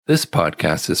This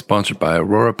podcast is sponsored by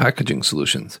Aurora Packaging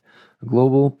Solutions, a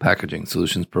global packaging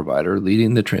solutions provider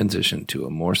leading the transition to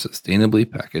a more sustainably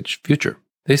packaged future.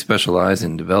 They specialize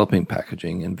in developing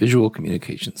packaging and visual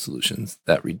communication solutions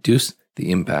that reduce the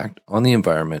impact on the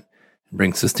environment and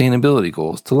bring sustainability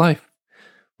goals to life.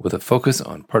 With a focus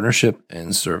on partnership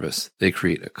and service, they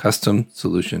create a custom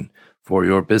solution for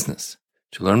your business.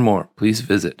 To learn more, please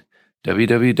visit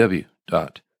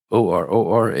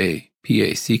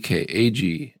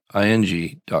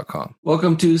www.ororapackaging.com.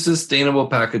 Welcome to Sustainable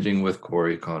Packaging with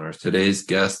Corey Connors. Today's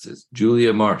guest is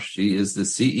Julia Marsh. She is the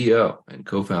CEO and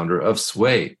co-founder of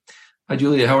Seaweed. Hi,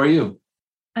 Julia. How are you?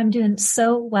 I'm doing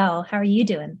so well. How are you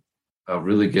doing? Oh,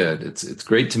 really good. It's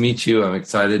great to meet you. I'm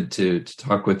excited to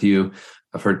talk with you.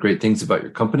 I've heard great things about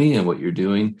your company and what you're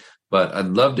doing, but I'd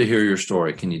love to hear your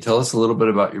story. Can you tell us a little bit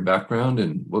about your background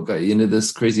and what got you into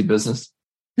this crazy business?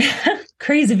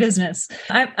 Crazy business.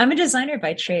 I'm a designer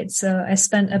by trade. So I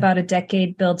spent about a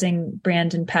decade building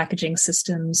brand and packaging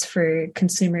systems for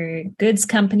consumer goods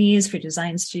companies, for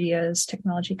design studios,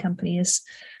 technology companies.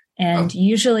 And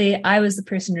usually I was the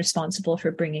person responsible for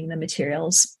bringing the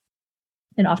materials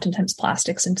and oftentimes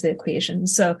plastics into the equation.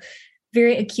 So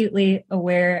very acutely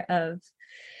aware of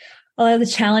a lot of the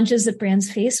challenges that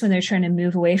brands face when they're trying to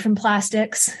move away from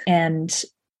plastics, and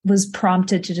was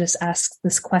prompted to just ask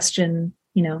this question,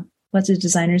 what's a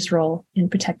designer's role in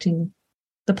protecting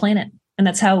the planet? And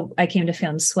that's how I came to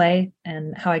found Sway,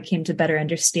 and how I came to better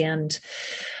understand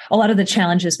a lot of the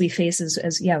challenges we face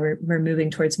as we're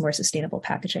moving towards more sustainable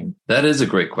packaging. That is a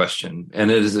great question. And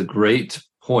it is a great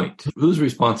point. Whose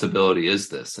responsibility is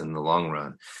this in the long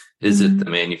run? Is it the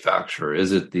manufacturer?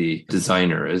 Is it the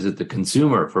designer? Is it the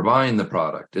consumer for buying the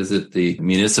product? Is it the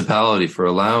municipality for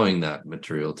allowing that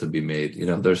material to be made?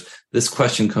 This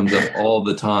question comes up all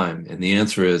the time. And the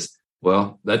answer is,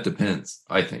 well, that depends,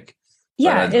 I think.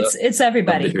 Yeah, it's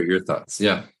everybody. Love to hear your thoughts.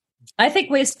 Yeah. I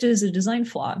think waste is a design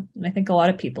flaw. And I think a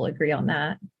lot of people agree on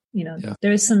that.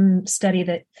 There was some study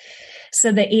that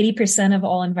said that 80% of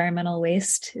all environmental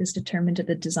waste is determined at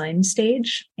the design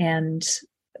stage. And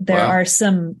there are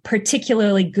some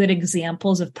particularly good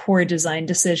examples of poor design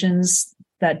decisions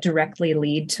that directly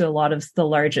lead to a lot of the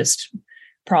largest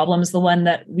problems. The one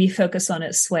that we focus on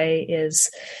at Sway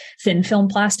is thin film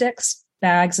plastics.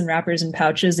 Bags and wrappers and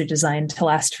pouches are designed to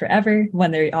last forever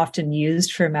when they're often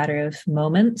used for a matter of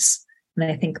moments.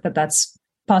 And I think that that's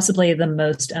possibly the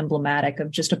most emblematic of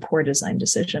just a poor design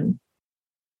decision.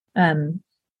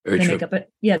 They make up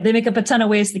a ton of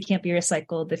waste that can't be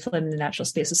recycled. They flood into natural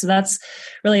spaces. So that's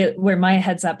really where my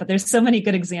head's at. But there's so many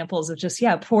good examples of just,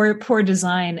 poor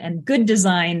design, and good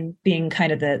design being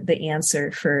kind of the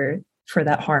answer for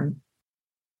that harm.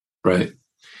 Right.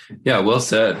 Yeah, well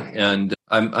said. And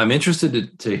I'm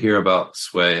interested to hear about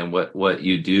Sway and what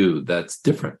you do that's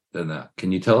different than that.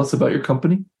 Can you tell us about your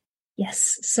company?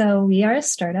 Yes. So we are a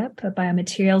startup, a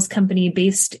biomaterials company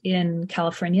based in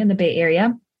California in the Bay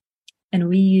Area. And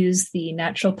we use the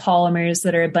natural polymers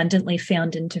that are abundantly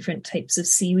found in different types of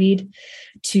seaweed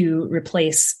to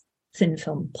replace thin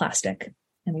film plastic.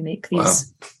 And we make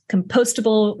these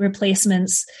compostable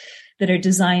replacements that are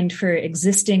designed for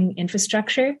existing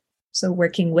infrastructure. So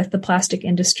working with the plastic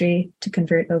industry to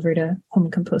convert over to home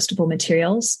compostable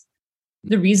materials.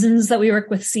 The reasons that we work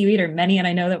with seaweed are many, and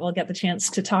I know that we'll get the chance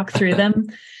to talk through them.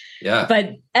 Yeah.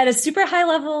 But at a super high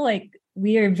level,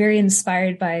 we are very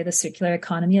inspired by the circular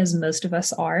economy, as most of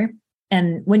us are.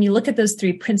 And when you look at those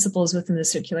three principles within the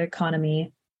circular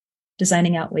economy,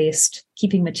 designing out waste,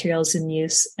 keeping materials in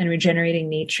use, and regenerating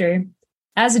nature,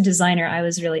 as a designer, I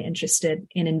was really interested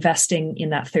in investing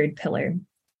in that third pillar.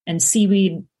 And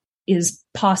seaweed is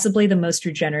possibly the most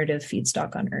regenerative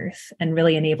feedstock on Earth, and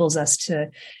really enables us to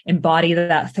embody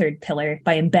that third pillar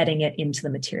by embedding it into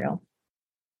the material.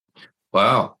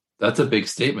 Wow, that's a big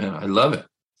statement. I love it.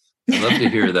 I'd love to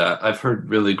hear that. I've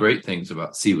heard really great things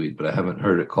about seaweed, but I haven't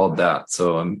heard it called that.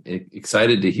 So I'm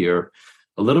excited to hear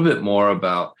a little bit more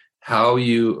about how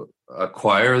you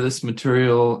acquire this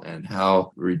material and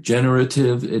how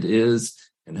regenerative it is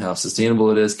and how sustainable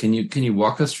it is. Can you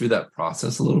walk us through that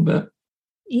process a little bit?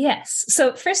 Yes.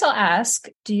 So first I'll ask,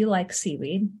 do you like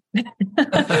seaweed?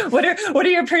 What are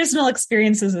your personal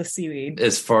experiences with seaweed?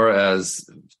 As far as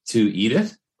to eat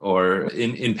it or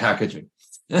in packaging?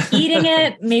 Eating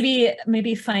it,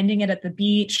 maybe finding it at the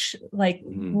beach,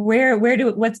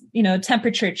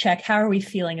 temperature check. How are we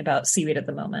feeling about seaweed at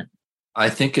the moment? I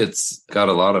think it's got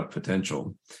a lot of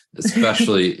potential,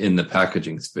 especially in the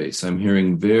packaging space. I'm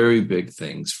hearing very big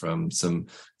things from some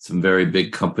very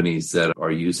big companies that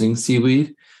are using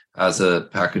seaweed as a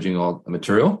packaging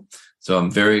material. So I'm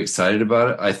very excited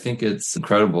about it. I think it's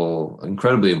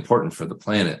incredibly important for the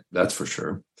planet, that's for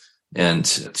sure. And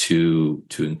to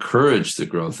encourage the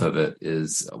growth of it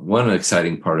is one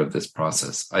exciting part of this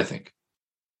process, I think.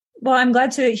 Well, I'm glad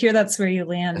to hear that's where you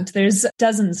land. There's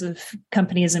dozens of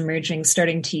companies emerging,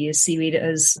 starting to use seaweed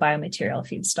as biomaterial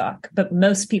feedstock, but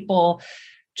most people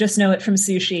just know it from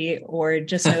sushi or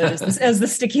just know it as the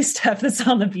sticky stuff that's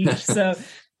on the beach. So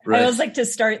right. I always like to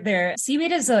start there.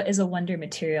 Seaweed is a wonder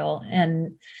material.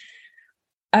 And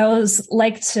I always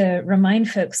like to remind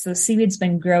folks that seaweed's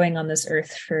been growing on this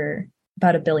earth for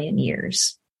about 1 billion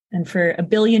years. And for 1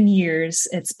 billion years,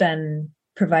 it's been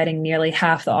providing nearly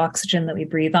half the oxygen that we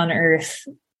breathe on Earth.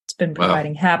 It's been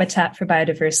providing habitat for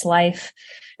biodiverse life.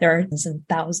 There are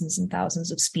thousands and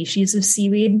thousands of species of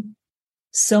seaweed.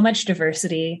 So much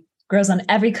diversity, grows on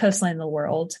every coastline in the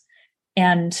world.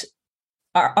 And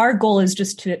our goal is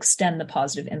just to extend the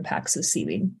positive impacts of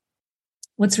seaweed.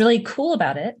 What's really cool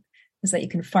about it is that you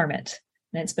can farm it.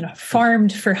 And it's been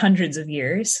farmed for hundreds of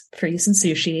years for use in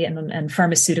sushi and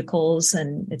pharmaceuticals.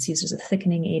 And it's used as a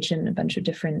thickening agent, a bunch of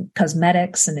different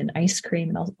cosmetics and in ice cream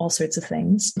and all sorts of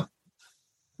things.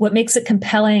 What makes it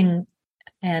compelling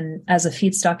and as a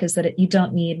feedstock is that you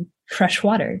don't need fresh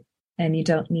water and you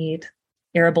don't need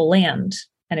arable land.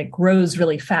 And it grows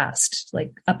really fast,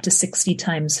 like up to 60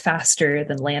 times faster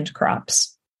than land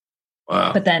crops.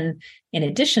 Wow. But then in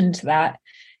addition to that,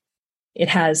 it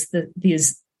has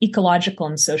these ecological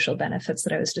and social benefits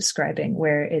that I was describing,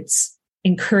 where it's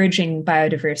encouraging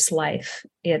biodiverse life.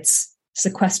 It's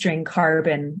sequestering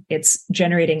carbon. It's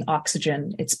generating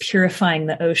oxygen. It's purifying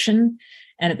the ocean.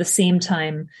 And at the same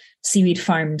time, seaweed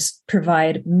farms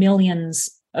provide millions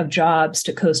of jobs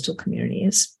to coastal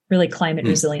communities, really climate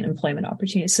resilient employment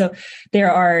opportunities. So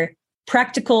there are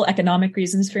practical economic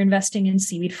reasons for investing in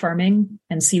seaweed farming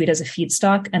and seaweed as a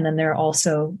feedstock. And then there are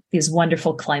also these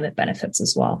wonderful climate benefits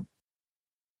as well.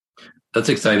 That's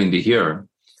exciting to hear.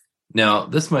 Now,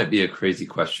 this might be a crazy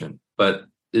question, but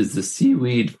is the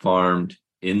seaweed farmed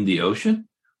in the ocean?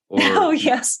 Or oh,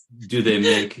 yes. Do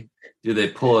they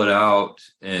pull it out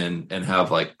and have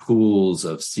like pools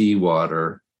of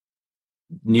seawater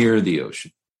near the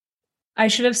ocean? I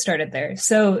should have started there.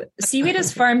 So seaweed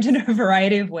is farmed in a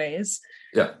variety of ways.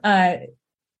 Yeah.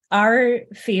 Our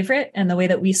favorite and the way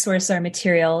that we source our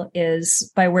material is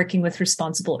by working with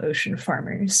responsible ocean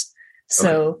farmers.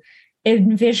 So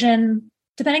envision,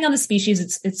 depending on the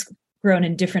species, it's grown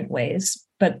in different ways,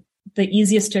 but the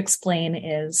easiest to explain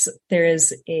is there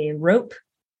is a rope.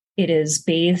 It is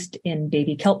bathed in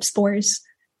baby kelp spores.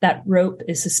 That rope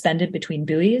is suspended between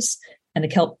buoys and the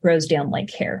kelp grows down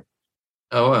like hair.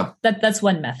 Oh, wow. That's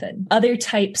one method. Other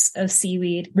types of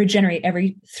seaweed regenerate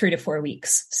every 3 to 4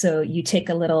 weeks. So you take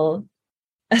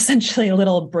essentially a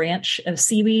little branch of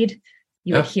seaweed,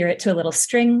 you adhere it to a little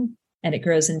string, and it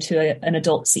grows into an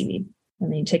adult seaweed.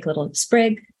 And then you take a little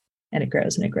sprig and it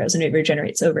grows and it grows and it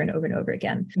regenerates over and over and over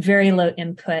again. Very low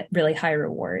input, really high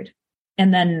reward.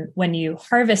 And then when you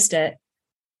harvest it,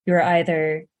 you're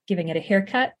either giving it a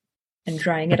haircut and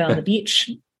drying it on the beach,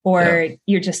 or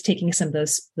you're just taking some of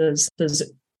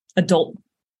those adult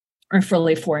or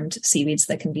fully formed seaweeds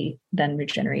that can be then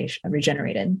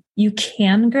regenerated. You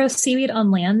can grow seaweed on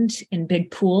land in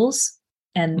big pools.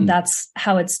 And that's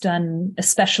how it's done,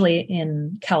 especially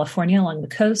in California along the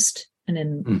coast and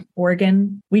in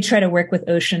Oregon. We try to work with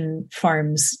ocean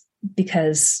farms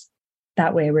because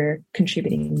that way we're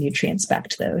contributing nutrients back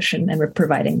to the ocean and we're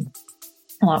providing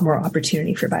a lot more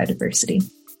opportunity for biodiversity.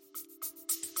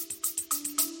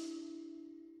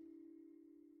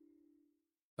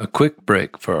 A quick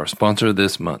break for our sponsor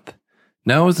this month.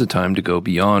 Now is the time to go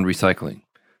beyond recycling.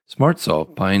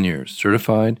 SmartSolve pioneers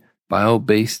certified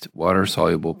bio-based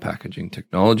water-soluble packaging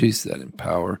technologies that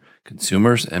empower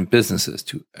consumers and businesses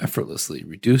to effortlessly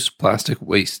reduce plastic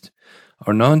waste.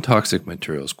 Our non-toxic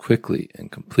materials quickly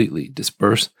and completely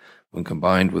disperse when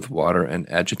combined with water and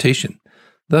agitation,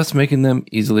 thus making them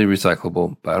easily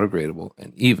recyclable, biodegradable,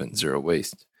 and even zero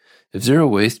waste. If zero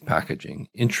waste packaging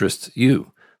interests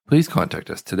you, please contact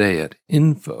us today at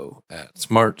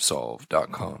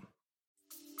info@smartsolve.com.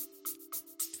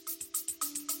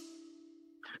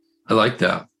 I like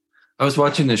that. I was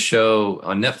watching this show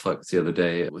on Netflix the other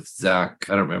day with Zach.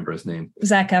 I don't remember his name.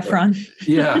 Zac Efron.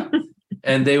 Yeah.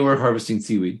 And they were harvesting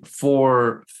seaweed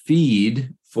for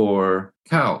feed for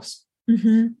cows.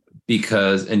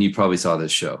 Because, and you probably saw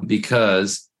this show,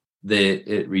 because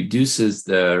it reduces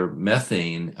their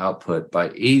methane output by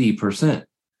 80%.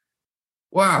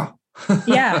 Wow.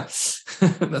 Yeah.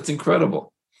 That's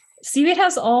incredible. Seaweed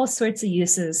has all sorts of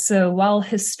uses. So while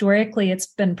historically it's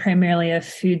been primarily a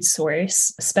food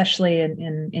source, especially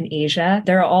in Asia,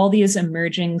 there are all these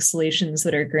emerging solutions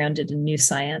that are grounded in new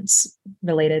science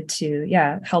related to,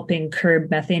 helping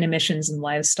curb methane emissions in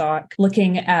livestock,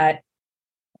 looking at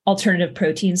alternative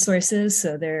protein sources.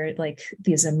 So there are like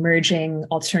these emerging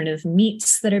alternative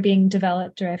meats that are being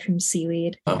developed derived from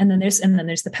seaweed. Oh. And then there's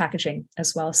the packaging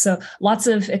as well. So lots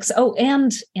of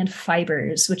and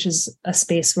fibers, which is a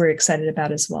space we're excited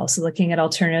about as well. So looking at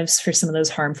alternatives for some of those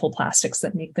harmful plastics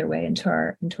that make their way into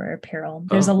our apparel.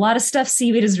 There's a lot of stuff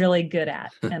seaweed is really good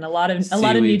at, and a lot of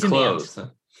new demand. Clothes, huh?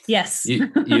 Yes.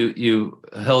 you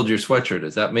held your sweatshirt.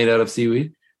 Is that made out of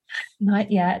seaweed?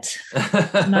 Not yet.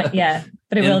 Not yet.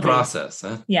 But it will in process,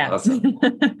 huh? Yeah. Awesome.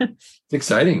 It's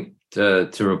exciting to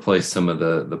replace some of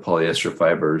the polyester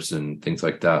fibers and things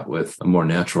like that with a more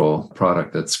natural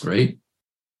product. That's great.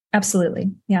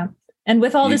 Absolutely. Yeah. And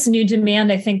with all this new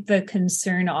demand, I think the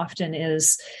concern often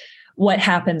is what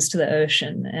happens to the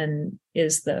ocean, and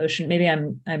is the ocean, maybe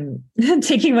I'm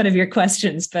taking one of your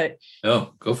questions, but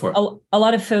go for it. A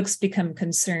lot of folks become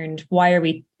concerned. Why are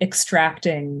we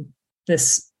extracting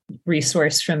this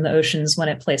resource from the oceans when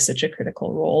it plays such a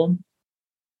critical role?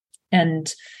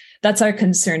 And that's our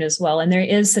concern as well. And there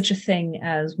is such a thing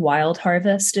as wild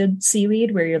harvested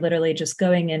seaweed, where you're literally just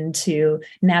going into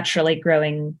naturally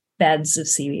growing beds of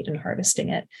seaweed and harvesting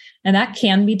it. And that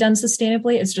can be done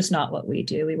sustainably. It's just not what we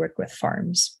do. We work with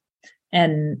farms,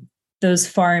 and those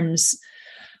farms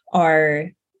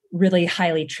are really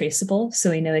highly traceable.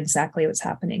 So we know exactly what's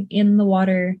happening in the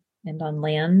water and on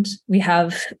land. We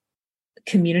have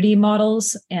community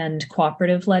models and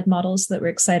cooperative-led models that we're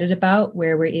excited about,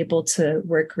 where we're able to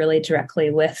work really directly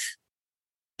with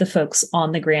the folks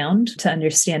on the ground to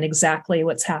understand exactly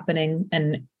what's happening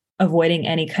and avoiding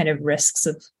any kind of risks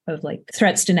of like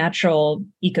threats to natural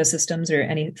ecosystems or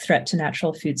any threat to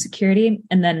natural food security.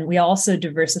 And then we also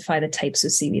diversify the types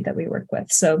of seaweed that we work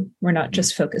with. So we're not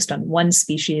just focused on one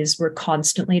species. We're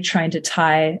constantly trying to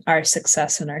tie our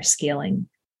success and our scaling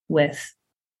with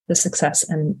the success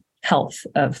and health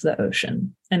of the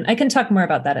ocean. And I can talk more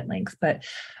about that at length, but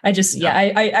I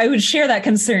would share that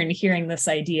concern hearing this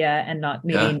idea and not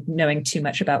maybe knowing too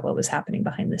much about what was happening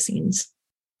behind the scenes.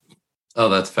 Oh,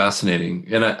 that's fascinating.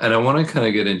 And I want to kind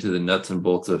of get into the nuts and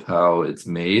bolts of how it's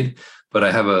made, but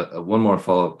I have a one more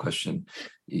follow-up question.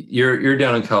 You're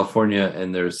down in California,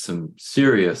 and there's some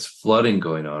serious flooding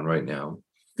going on right now.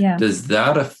 Yeah. Does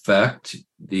that affect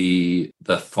the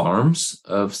farms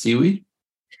of seaweed?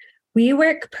 We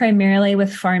work primarily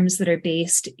with farms that are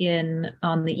based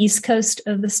on the East Coast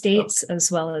of the States,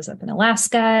 as well as up in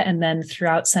Alaska, and then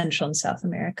throughout Central and South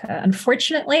America.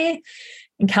 Unfortunately,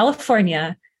 in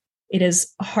California, it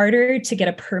is harder to get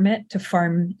a permit to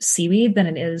farm seaweed than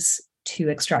it is to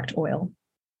extract oil.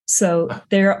 So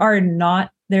there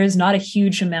is not a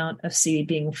huge amount of seaweed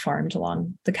being farmed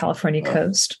along the California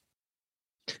coast.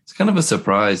 It's kind of a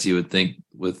surprise, you would think,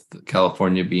 with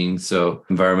California being so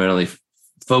environmentally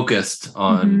focused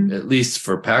on, at least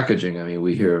for packaging. I mean,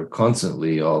 we hear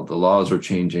constantly all the laws are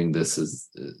changing. This is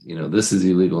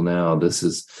illegal now. This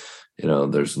is,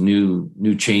 there's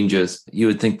new changes. You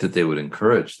would think that they would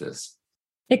encourage this.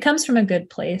 It comes from a good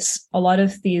place. A lot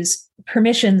of these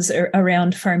permissions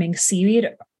around farming seaweed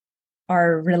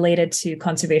are related to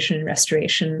conservation and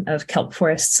restoration of kelp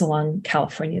forests along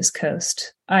California's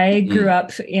coast. I grew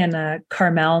up in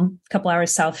Carmel, a couple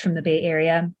hours south from the Bay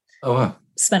Area. Oh, wow.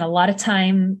 Spent a lot of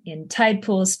time in tide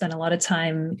pools, spent a lot of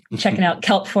time checking out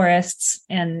kelp forests.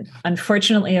 And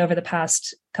unfortunately, over the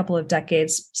past several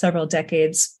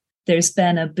decades, there's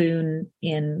been a boon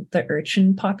in the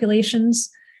urchin populations,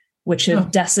 which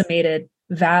have decimated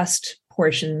vast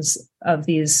portions of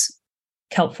these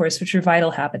kelp forests, which are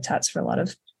vital habitats for a lot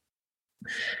of,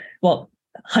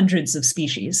 hundreds of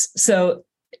species. So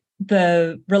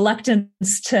the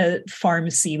reluctance to farm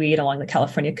seaweed along the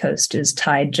California coast is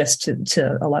tied just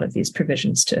to a lot of these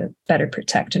provisions to better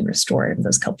protect and restore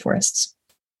those kelp forests.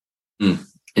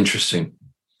 Interesting.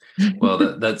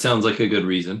 Well, that sounds like a good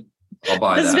reason. I'll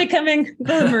buy this that. Is becoming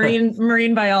the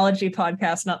marine biology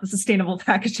podcast, not the sustainable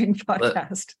packaging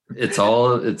podcast. It's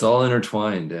all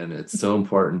intertwined, and it's so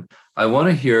important. I want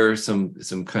to hear some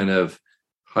kind of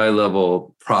high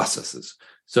level processes.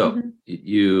 So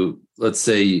let's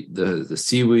say the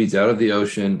seaweed's out of the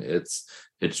ocean, it's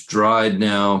dried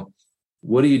now.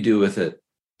 What do you do with it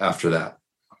after that?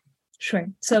 Sure.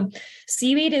 So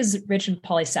seaweed is rich in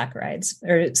polysaccharides,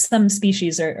 or some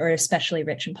species are especially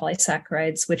rich in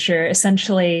polysaccharides, which are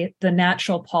essentially the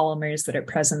natural polymers that are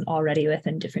present already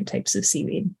within different types of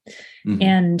seaweed.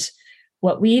 And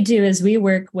What we do is we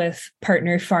work with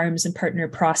partner farms and partner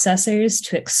processors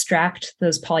to extract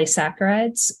those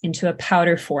polysaccharides into a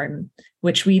powder form,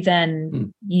 which we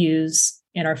then use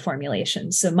in our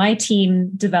formulations. So my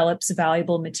team develops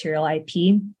valuable material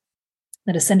IP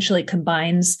that essentially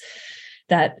combines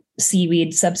that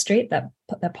seaweed substrate, that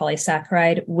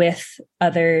polysaccharide, with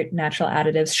other natural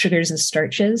additives, sugars and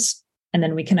starches. And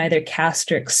then we can either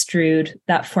cast or extrude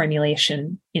that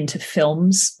formulation into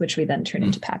films, which we then turn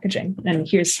into packaging. And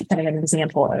here's kind of an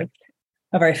example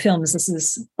of our films. This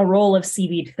is a roll of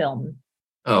seaweed film.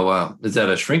 Oh, wow. Is that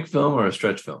a shrink film or a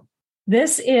stretch film?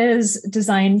 This is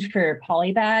designed for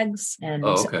poly bags and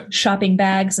shopping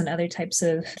bags and other types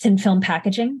of thin film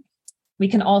packaging. We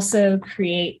can also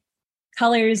create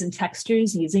colors and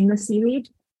textures using the seaweed.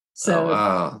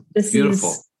 So this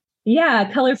beautiful.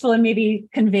 Colorful, and maybe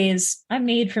conveys, I'm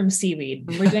made from seaweed.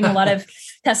 We're doing a lot of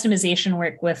customization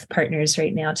work with partners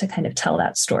right now to kind of tell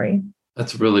that story.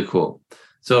 That's really cool.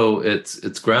 So it's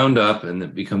ground up and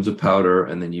it becomes a powder,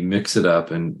 and then you mix it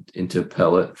up and into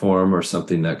pellet form or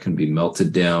something that can be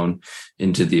melted down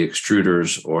into the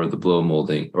extruders or the blow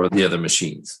molding or the other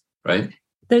machines, right?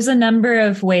 There's a number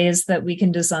of ways that we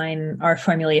can design our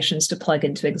formulations to plug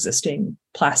into existing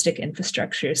plastic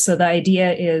infrastructure. So the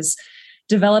idea is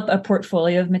develop a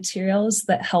portfolio of materials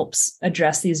that helps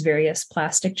address these various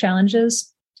plastic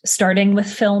challenges, starting with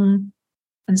film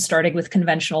and starting with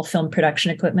conventional film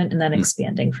production equipment and then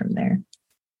expanding from there.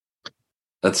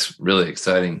 That's really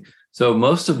exciting. So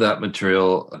most of that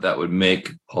material that would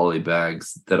make poly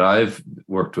bags that I've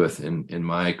worked with in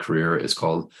my career is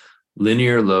called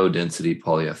linear low density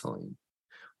polyethylene.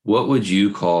 What would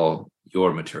you call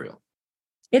your material?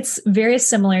 It's very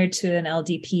similar to an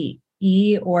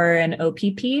LDPE or an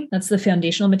OPP. That's the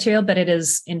foundational material, but it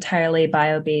is entirely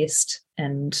bio-based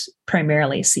and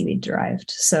primarily seaweed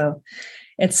derived. So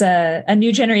it's a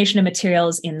new generation of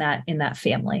materials in that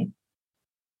family.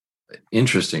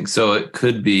 Interesting. So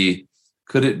could it be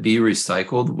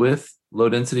recycled with low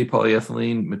density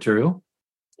polyethylene material?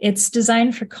 It's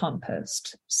designed for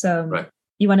compost. So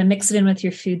you want to mix it in with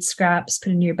your food scraps, put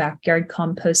it in your backyard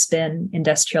compost bin,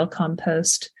 industrial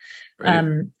compost.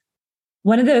 Right.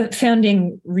 One of the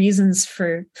founding reasons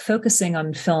for focusing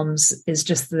on films is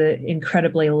just the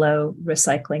incredibly low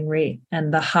recycling rate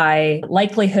and the high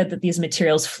likelihood that these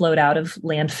materials float out of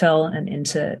landfill and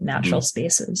into natural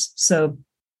spaces. So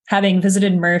having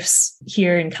visited MRFs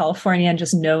here in California and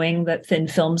just knowing that thin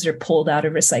films are pulled out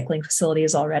of recycling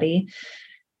facilities already,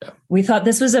 we thought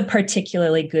this was a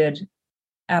particularly good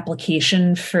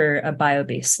application for a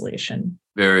bio-based solution.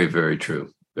 Very, very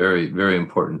true. Very, very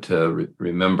important to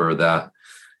remember that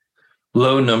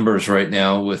low numbers right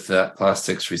now with that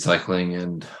plastics recycling,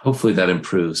 and hopefully that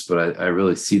improves. But I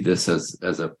really see this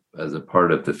as a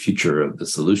part of the future of the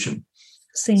solution.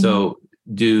 Same. So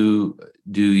do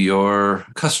your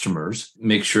customers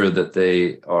make sure that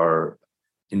they are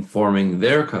informing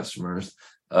their customers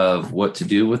of what to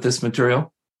do with this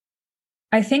material?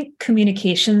 I think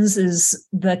communications is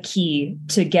the key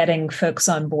to getting folks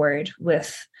on board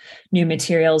with new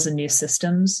materials and new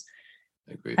systems.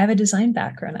 I have a design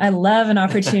background. I love an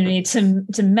opportunity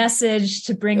to message,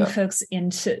 to bring folks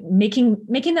into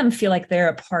making them feel like they're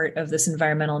a part of this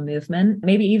environmental movement,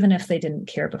 maybe even if they didn't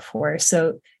care before.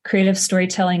 So creative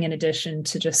storytelling, in addition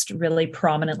to just really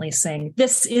prominently saying,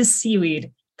 this is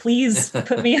seaweed, please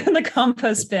put me in the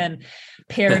compost bin,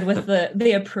 paired with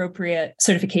the appropriate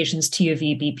certifications,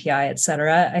 TUV, BPI, et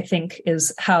cetera, I think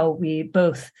is how we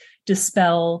both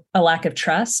dispel a lack of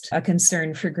trust, a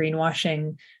concern for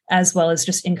greenwashing, as well as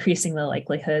just increasing the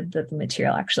likelihood that the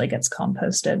material actually gets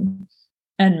composted.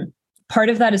 And part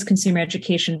of that is consumer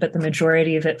education, but the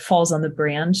majority of it falls on the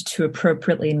brand to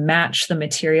appropriately match the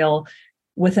material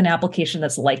with an application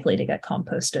that's likely to get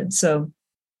composted. So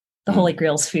the Holy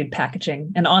Grail is food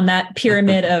packaging. And on that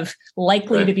pyramid of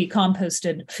likely to be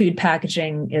composted, food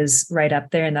packaging is right up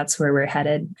there. And that's where we're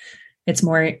headed. It's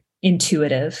more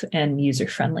intuitive and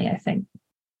user-friendly, I think.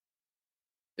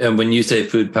 And when you say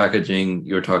food packaging,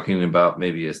 you're talking about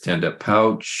maybe a stand-up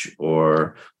pouch,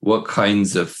 or what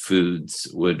kinds of foods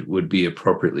would be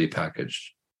appropriately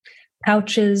packaged?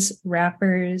 Pouches,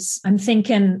 wrappers. I'm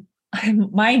thinking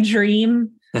my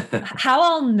dream, how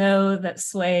I'll know that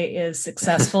Sway is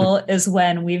successful is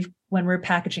when we're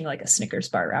packaging like a Snickers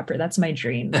bar wrapper. That's my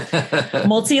dream.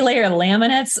 Multi-layer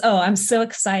laminates. Oh, I'm so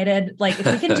excited. Like if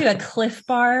we can do a Cliff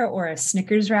Bar or a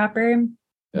Snickers wrapper,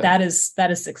 that is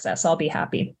success. I'll be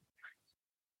happy.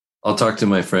 I'll talk to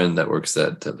my friend that works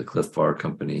at the Cliff Bar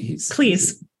company. He's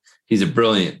a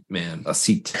brilliant man,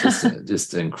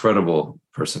 just an incredible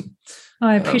person. Oh,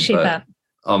 I appreciate that.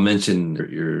 I'll mention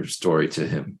your story to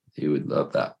him. He would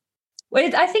love that. Well,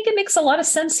 I think it makes a lot of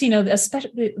sense,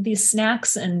 especially these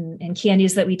snacks and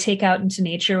candies that we take out into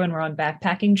nature when we're on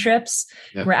backpacking trips.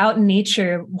 Yep. We're out in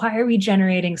nature. Why are we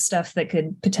generating stuff that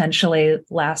could potentially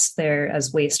last there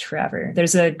as waste forever?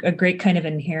 There's a great kind of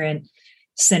inherent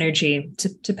synergy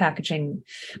to packaging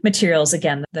materials,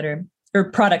 again,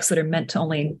 or products that are meant to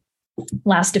only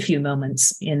last a few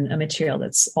moments in a material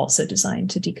that's also designed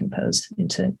to decompose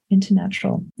into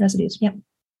natural residues. Yeah.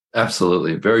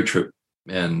 Absolutely. Very true.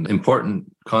 And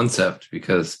important concept,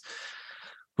 because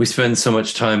we spend so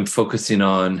much time focusing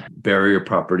on barrier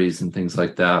properties and things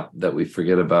like that we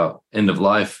forget about end of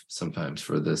life sometimes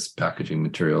for this packaging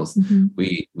materials. Mm-hmm.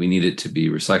 We need it to be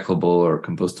recyclable or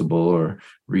compostable or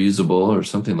reusable or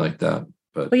something like that.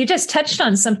 But you just touched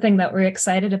on something that we're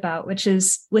excited about, which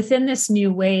is within this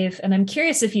new wave, and I'm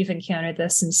curious if you've encountered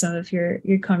this in some of your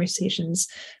conversations,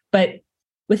 but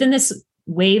within this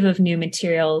wave of new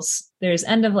materials, there's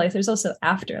end of life, there's also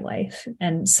afterlife.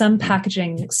 And some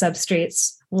packaging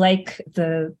substrates, like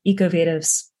the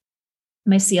Ecovative's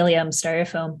mycelium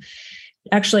styrofoam,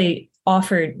 actually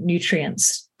offer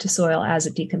nutrients to soil as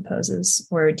it decomposes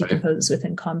or decomposes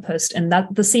within compost. And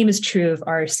that the same is true of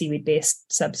our seaweed-based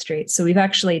substrates. So we've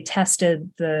actually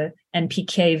tested the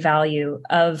NPK value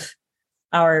of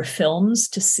our films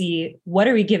to see what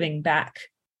are we giving back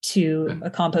to a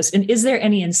compost, and is there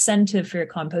any incentive for a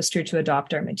composter to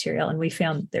adopt our material? And we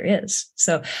found there is.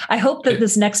 So I hope that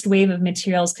this next wave of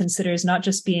materials considers not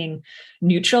just being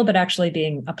neutral, but actually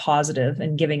being a positive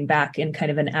and giving back in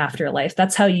kind of an afterlife.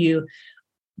 That's how you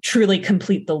truly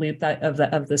complete the loop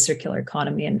of the circular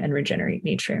economy and regenerate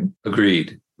nature.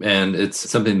 Agreed. And it's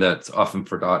something that's often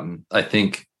forgotten. I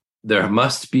think there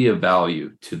must be a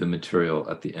value to the material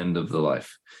at the end of the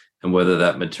life. And whether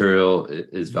that material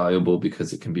is valuable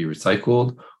because it can be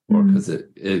recycled or because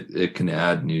it can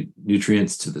add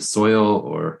nutrients to the soil,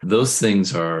 or those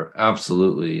things are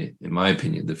absolutely, in my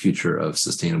opinion, the future of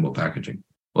sustainable packaging.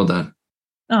 Well done.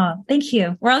 Oh, thank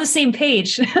you. We're on the same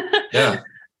page. Yeah.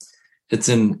 It's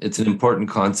an important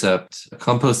concept.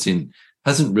 Composting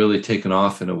hasn't really taken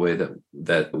off in a way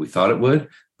that we thought it would,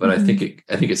 but I think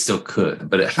it still could.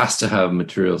 But it has to have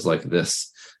materials like this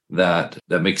that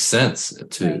makes sense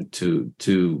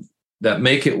to that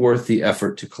make it worth the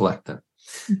effort to collect them,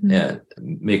 and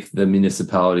make the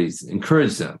municipalities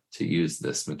encourage them to use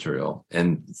this material.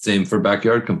 And same for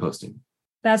backyard composting.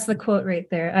 That's the quote right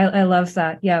there. I love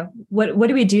that. Yeah. What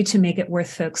do we do to make it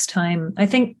worth folks' time? I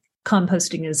think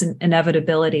composting is an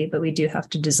inevitability, but we do have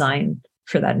to design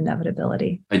for that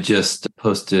inevitability. I just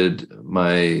posted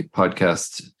my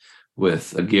podcast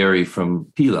with Gary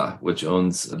from Pila, which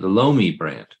owns the Lomi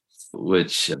brand,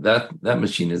 which that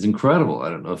machine is incredible. I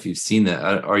don't know if you've seen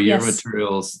that. Are your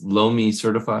materials Lomi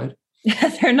certified?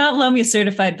 They're not Lomi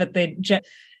certified, but they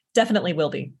definitely will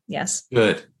be. Yes.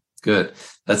 Good.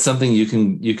 That's something you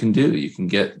can do. You can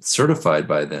get certified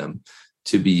by them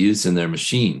to be used in their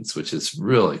machines, which is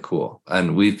really cool.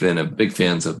 And we've been a big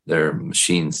fans of their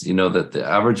machines. You know that the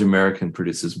average American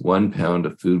produces 1 pound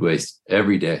of food waste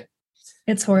every day.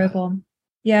 It's horrible.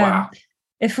 Yeah. Wow.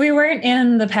 If we weren't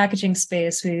in the packaging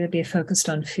space, we would be focused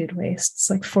on food waste. It's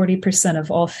like 40%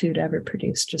 of all food ever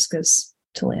produced just goes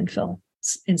to landfill.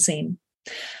 It's insane.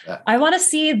 Yeah. I want to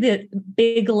see the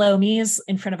big Lomis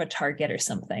in front of a Target or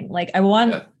something. Like I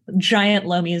want giant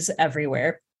Lomis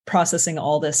everywhere, processing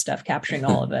all this stuff, capturing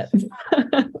all of it.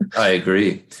 I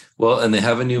agree. Well, and they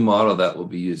have a new model that will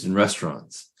be used in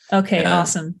restaurants. Okay, and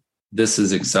awesome. This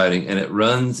is exciting, and it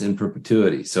runs in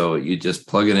perpetuity. So you just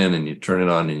plug it in and you turn it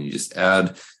on and you just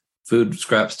add food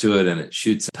scraps to it, and it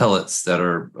shoots pellets that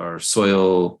are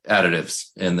soil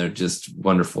additives, and they're just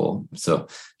wonderful. So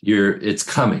it's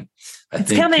coming. I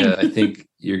think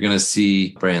you're going to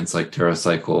see brands like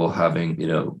TerraCycle having,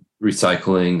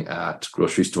 recycling at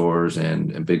grocery stores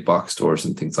and big box stores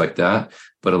and things like that.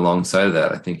 But alongside of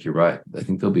that, I think you're right. I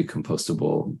think there'll be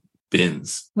compostable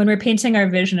bins. When we're painting our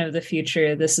vision of the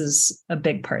future, this is a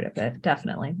big part of it,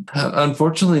 definitely.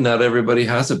 Unfortunately, not everybody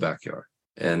has a backyard,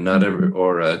 and not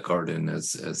or a garden,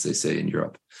 as they say in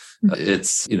Europe.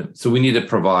 It's, so we need to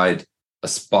provide a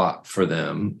spot for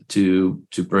them to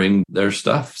bring their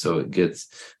stuff so it gets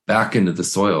back into the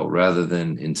soil rather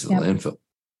than into the landfill.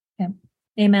 Yeah.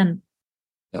 Amen.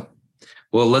 Yeah.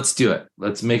 Well, let's do it.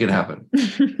 Let's make it happen.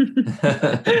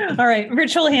 All right.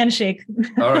 Virtual handshake.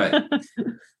 All right.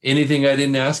 Anything I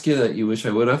didn't ask you that you wish I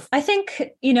would have? I think,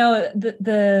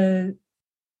 the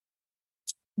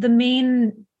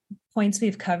main points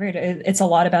we've covered, it's a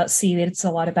lot about seaweed. It's a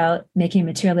lot about making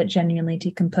material that genuinely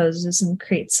decomposes and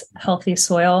creates healthy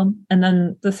soil. And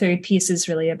then the third piece is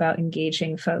really about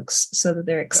engaging folks so that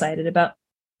they're excited about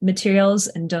materials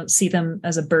and don't see them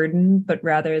as a burden, but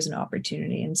rather as an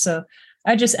opportunity. And so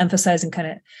I just emphasize and kind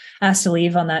of ask to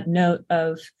leave on that note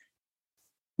of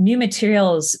new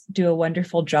materials do a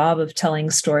wonderful job of telling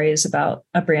stories about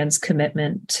a brand's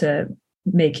commitment to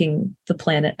making the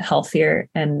planet healthier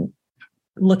and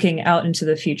looking out into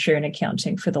the future and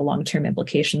accounting for the long-term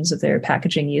implications of their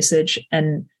packaging usage.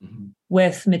 And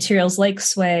with materials like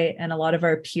Sway and a lot of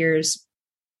our peers,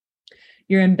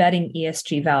 you're embedding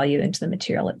ESG value into the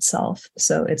material itself.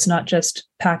 So it's not just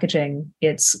packaging,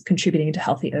 it's contributing to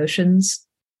healthy oceans,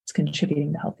 it's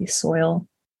contributing to healthy soil,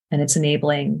 and it's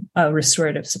enabling a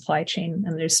restorative supply chain.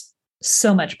 And there's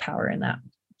so much power in that.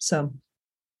 So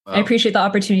wow. I appreciate the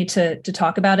opportunity to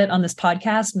talk about it on this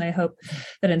podcast. And I hope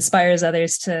that inspires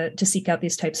others to seek out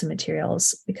these types of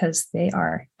materials because they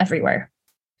are everywhere.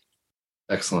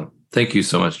 Excellent. Thank you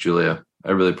so much, Julia.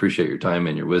 I really appreciate your time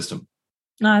and your wisdom.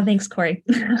 Thanks, Corey.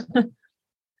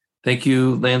 Thank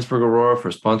you, Landsberg Aurora,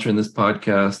 for sponsoring this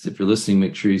podcast. If you're listening,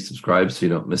 make sure you subscribe so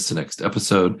you don't miss the next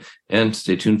episode, and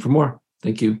stay tuned for more.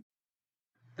 Thank you.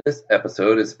 This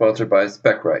episode is sponsored by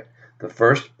SpecWrite, the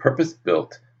first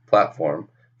purpose-built platform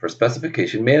for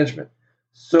specification management.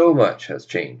 So much has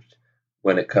changed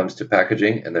when it comes to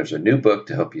packaging, and there's a new book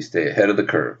to help you stay ahead of the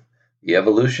curve, The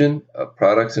Evolution of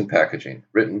Products and Packaging,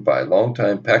 written by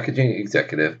longtime packaging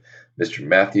executive Mr.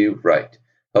 Matthew Wright.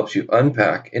 Helps you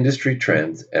unpack industry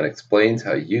trends and explains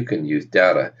how you can use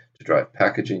data to drive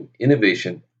packaging,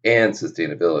 innovation, and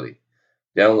sustainability.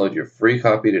 Download your free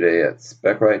copy today at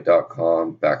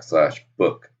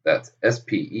specwrite.com/book. That's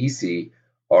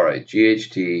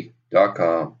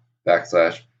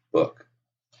SPECRIGHT.com/book.